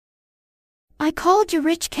I called you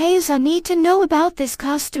Rich Cause I need to know about this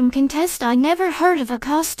costume contest. I never heard of a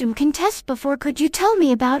costume contest before. Could you tell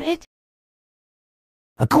me about it?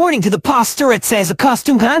 According to the poster, it says a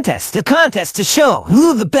costume contest. A contest to show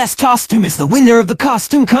who the best costume is. The winner of the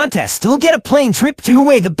costume contest will get a plane trip to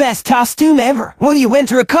Hawaii. The best costume ever. Will you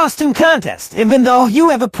enter a costume contest, even though you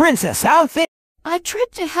have a princess outfit? A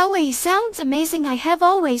trip to Hawaii sounds amazing. I have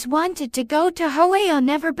always wanted to go to Hawaii. I've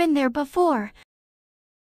never been there before.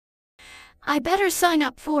 I better sign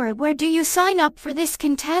up for it. Where do you sign up for this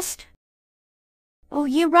contest? Oh,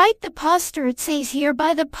 you write the poster. It says here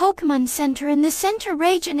by the Pokemon Center in the center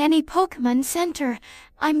region. Any Pokemon Center.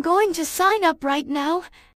 I'm going to sign up right now.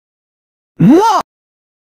 Look!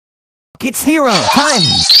 It's hero time!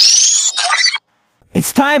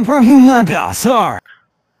 It's time for Miranda, sir!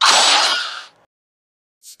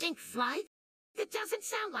 Stink fly? It doesn't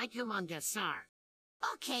sound like humongous, sir.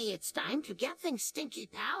 Okay, it's time to get things stinky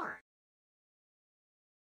power.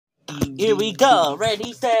 Here we go,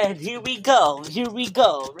 ready, set, here we go, ready,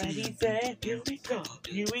 set, here we go,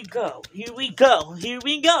 here we go, here we go, here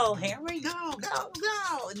we go,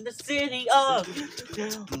 go, in the city of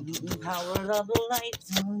power of the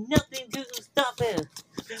lights, nothing to stop it,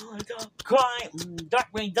 crime, dark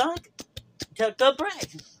rain dog, took a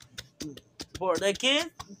break, for the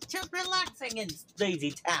kids, just relaxing in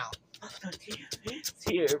lazy town.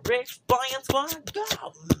 Here, Richbonyan squad, go!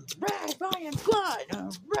 Richbonyan squad!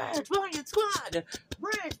 Richbonyan squad!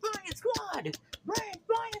 Richbonyan squad!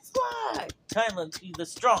 Richbonyan squad! Thailand is the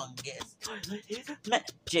strongest.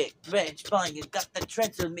 Magic Richbonyan got the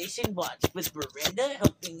transformation watch with Miranda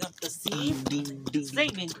helping up the sea.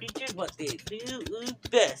 Saving creatures what they do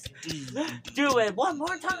best. Do it one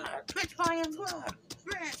more time. Richbonyan squad!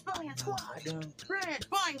 Richbonyan squad!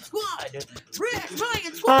 Richbonyan squad!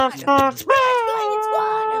 Richbonyan squad! Richbonyan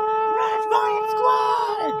squad! Richbonyan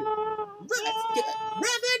squad! Let's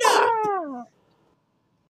rev it up!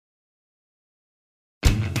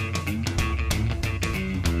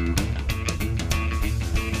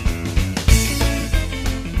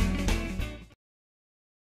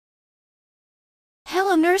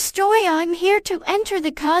 Hello, Nurse Joy. I'm here to enter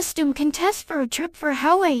the costume contest for a trip for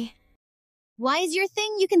Hawaii. Why is your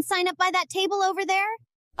thing? You can sign up by that table over there.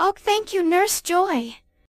 Oh, thank you, Nurse Joy.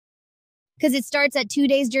 'Cause it starts at 2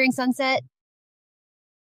 days during sunset.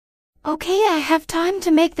 Okay, I have time to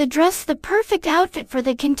make the dress the perfect outfit for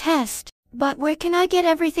the contest. But where can I get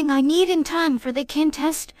everything I need in time for the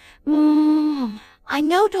contest? I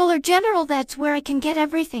know Dollar General, that's where I can get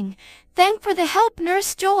everything. Thank for the help,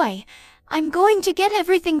 Nurse Joy. I'm going to get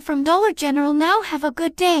everything from Dollar General now. Have a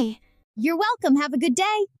good day. You're welcome. Have a good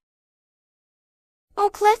day. Oh,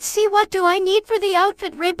 let's see, what do I need for the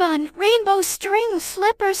outfit? Ribbon, rainbow string,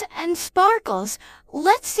 slippers, and sparkles.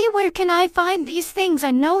 Let's see, where can I find these things?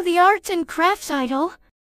 I know the arts and crafts idol.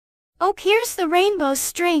 Oh, here's the rainbow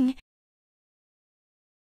string.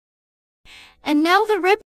 And now the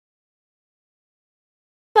ribbon.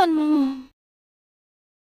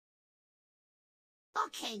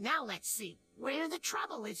 Okay, now let's see where the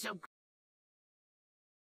trouble is. So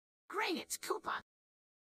great, it's Koopa.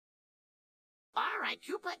 Alright,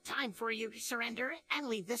 Koopa, time for you to surrender and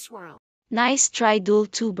leave this world. Nice try,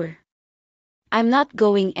 Tuber. I'm not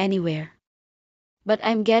going anywhere. But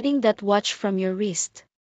I'm getting that watch from your wrist.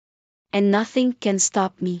 And nothing can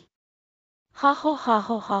stop me. Ha ho ha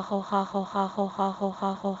ho ha ho ha ho ha ho ha ho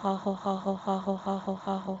ha ho ha ho ha ho ha ho ha ho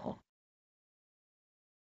ha ho ho.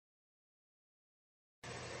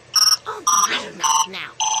 Oh, I don't know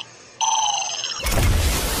now.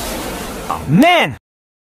 Oh, man!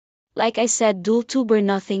 Like I said, Tuber,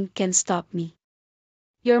 nothing can stop me.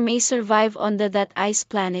 You may survive on that ice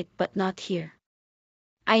planet, but not here.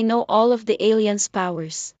 I know all of the aliens'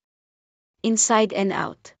 powers. Inside and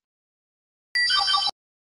out.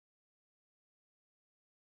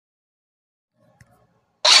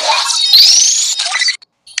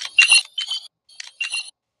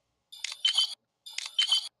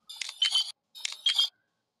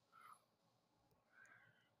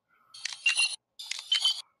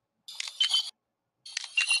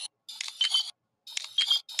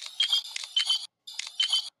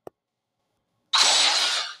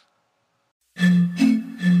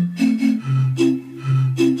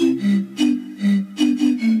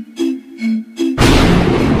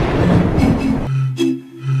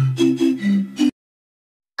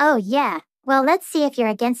 Oh yeah, well let's see if you're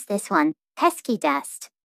against this one, pesky dust.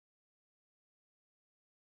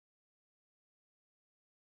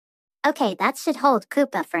 Okay, that should hold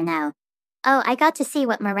Koopa for now. Oh, I got to see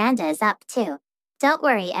what Miranda is up to. Don't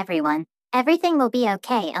worry everyone, everything will be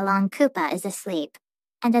okay along Koopa is asleep.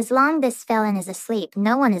 And as long this villain is asleep,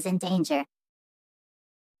 no one is in danger.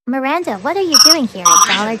 Miranda, what are you doing here at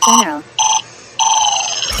Dollar General?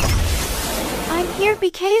 I'm here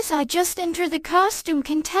because I just entered the costume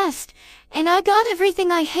contest, and I got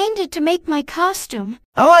everything I handed to make my costume.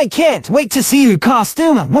 Oh, I can't wait to see your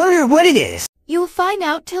costume. I wonder what it is. You'll find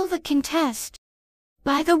out till the contest.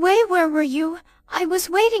 By the way, where were you? I was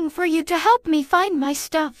waiting for you to help me find my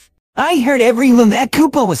stuff. I heard everyone that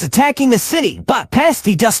Koopa was attacking the city, but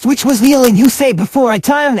Pasty Dust, which was kneeling, you say before I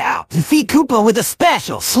timed out. Defeat Koopa with a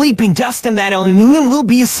special sleeping dust, and that only will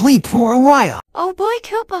be asleep for a while. Oh boy,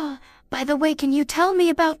 Koopa. By the way, can you tell me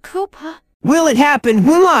about Koopa? Well, it happened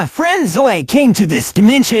when my friend Zoe came to this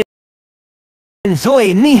dimension. And Zoe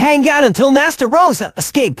and me hang out until Nasta Rosa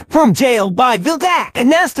escaped from jail by Vildak, and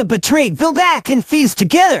Nasta betrayed Vildak and fused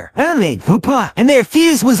together. I made Koopa, and their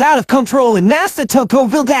fuse was out of control, and Nasta took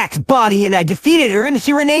over Vildak's body, and I defeated her, and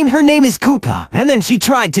she renamed her name as Koopa. And then she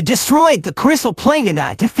tried to destroy the crystal plane, and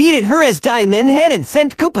I defeated her as Diamond Head and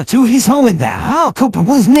sent Koopa to his home, and that how Koopa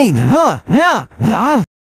was named.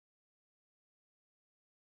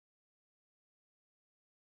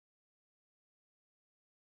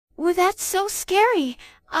 Well, that's so scary.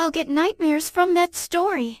 I'll get nightmares from that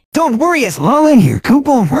story. Don't worry, as long as your Koopa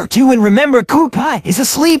will hurt you, and remember Koopa is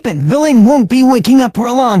asleep and villain won't be waking up for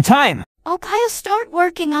a long time. Okay, I'll start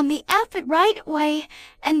working on the outfit right away,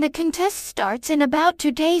 and the contest starts in about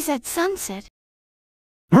 2 days at sunset.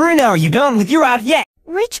 Miranda, are you done with your outfit yet?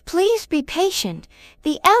 Rich, please be patient.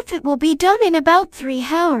 The outfit will be done in about 3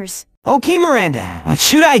 hours. Okay, Miranda, what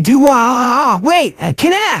should I do? Wait,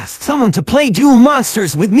 can I ask someone to play Duel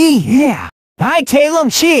Monsters with me? Yeah. I Taylor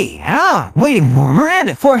Chi. Waiting for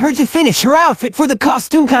Miranda for her to finish her outfit for the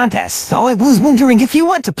costume contest. So I was wondering if you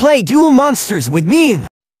want to play Duel Monsters with me.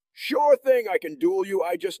 Sure thing, I can duel you.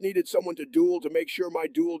 I just needed someone to duel to make sure my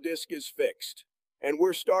duel disc is fixed. And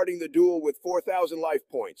we're starting the duel with 4,000 life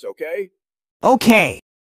points, okay? Okay.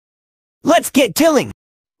 Let's get tilling.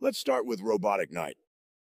 Let's start with Robotic Knight.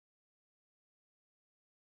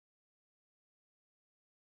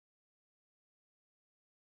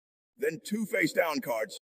 Then 2 face-down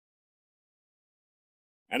cards.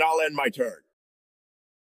 And I'll end my turn.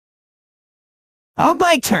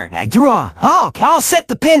 My turn. I draw. I'll set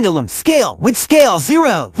the pendulum scale with scale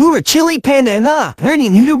 0. Hoover Chili Panda and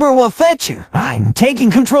earning Uber will fetch you. I'm taking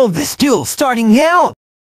control of this duel starting now.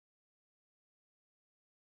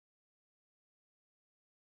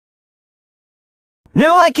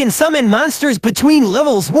 Now I can summon monsters between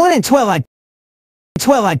levels 1 and 12.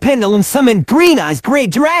 I pendulum summoned Green Eyes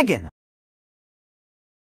Great Dragon.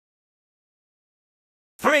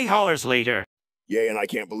 3 hours later. Yay, and I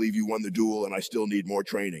can't believe you won the duel and I still need more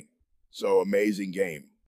training. So amazing game.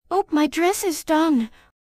 Oh, my dress is done.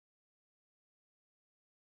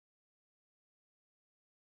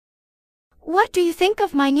 What do you think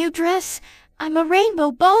of my new dress? I'm a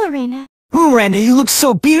rainbow ballerina. Oh, Miranda, you look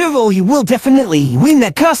so beautiful. You will definitely win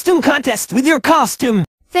that costume contest with your costume.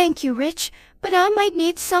 Thank you, Rich, but I might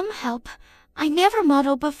need some help. I never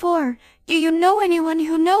modeled before. Do you know anyone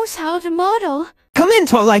who knows how to model? Come in,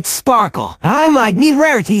 Twilight Sparkle. I might need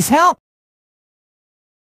Rarity's help.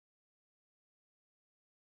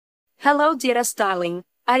 Hello, dearest darling.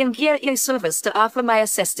 I am here at your service to offer my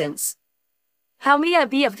assistance. How may I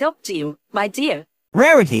be of help to you, my dear?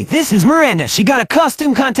 Rarity, this is Miranda. She got a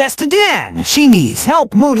costume contest to do. She needs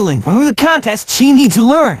help modeling for the contest. She needs to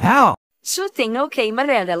learn how. Sure thing, okay,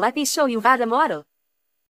 Miranda, let me show you how to model.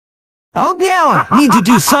 Oh, now I need to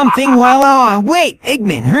do something while wait,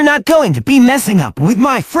 Eggman, you're not going to be messing up with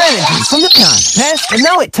my friend from the contest. And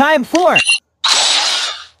now it's time for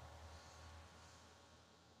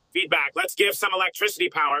Feedback, let's give some electricity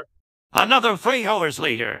power. Another 3 hours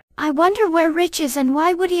later. I wonder where Rich is and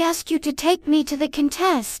why would he ask you to take me to the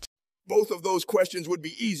contest? Both of those questions would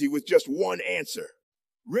be easy with just one answer.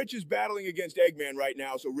 Rich is battling against Eggman right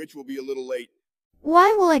now, so Rich will be a little late.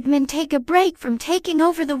 Why will Eggman take a break from taking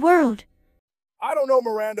over the world? I don't know,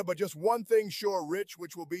 Miranda, but just one thing sure, Rich,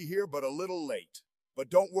 which will be here, but a little late.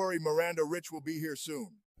 But don't worry, Miranda, Rich will be here soon.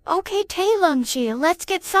 Okay, Taylungia, let's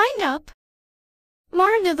get signed up.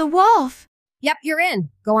 Marna the Wolf. Yep, you're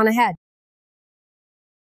in. Go on ahead.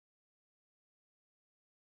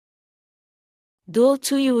 Duel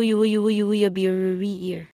to you be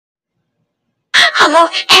ear. Hello,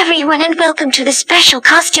 everyone, and welcome to the special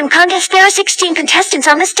costume contest. There are 16 contestants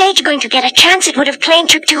on the stage going to get a chance at a plane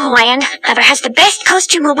trip to Hawaii, and whoever has the best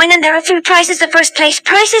costume will win, and there are 3 prizes. The first place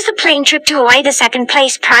prize is the plane trip to Hawaii. The second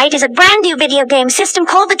place prize is a brand new video game system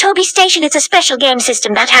called the Toby Station. It's a special game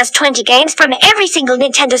system that has 20 games from every single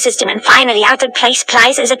Nintendo system. And finally, our third place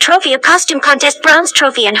prize is a trophy, a costume contest bronze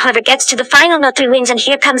trophy, and whoever gets to the final note 3 wins. And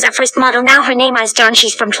here comes our first model now. Her name is Dawn.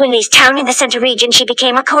 She's from Twin Lee's Town in the center region. She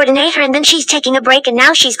became a coordinator, and then she's taking a break, and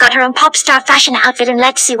now she's got her own pop star fashion outfit. And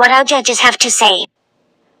let's see what our judges have to say.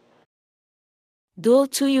 Duel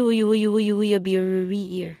to you be your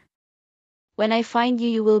ear. When I find you,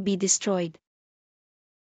 you will be destroyed.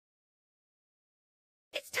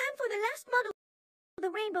 It's time for the last model. The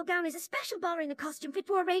rainbow gown is a special ballerina costume fit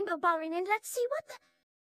for a rainbow ballerina, and let's see what the...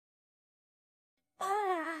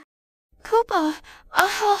 Koopa,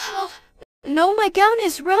 no, my gown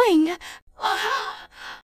is ruined.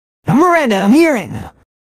 Miranda, I'm hearing.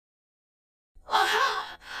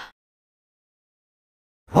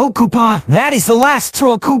 Oh, Koopa, that is the last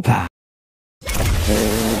throw, Koopa.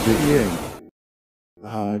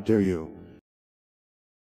 How dare you?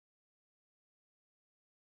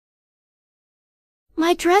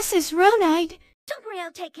 My dress is ruined. Don't worry,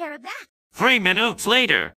 I'll take care of that. 3 minutes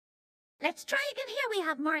later. Let's try again. Here we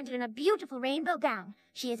have Miranda in a beautiful rainbow gown.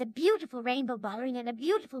 She is a beautiful rainbow ballerina in a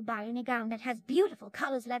beautiful ballerina gown that has beautiful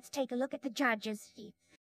colors. Let's take a look at the judges.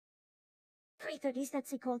 330s,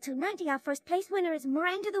 that's equal to 90. Our first place winner is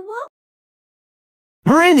Miranda the Wolf.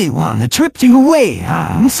 Miranda won the trip to Hawaii.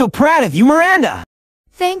 I'm so proud of you, Miranda.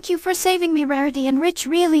 Thank you for saving me, Rarity, and Rich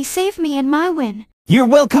really saved me in my win. You're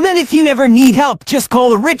welcome, and if you ever need help, just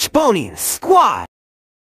call the Richbonyan squad.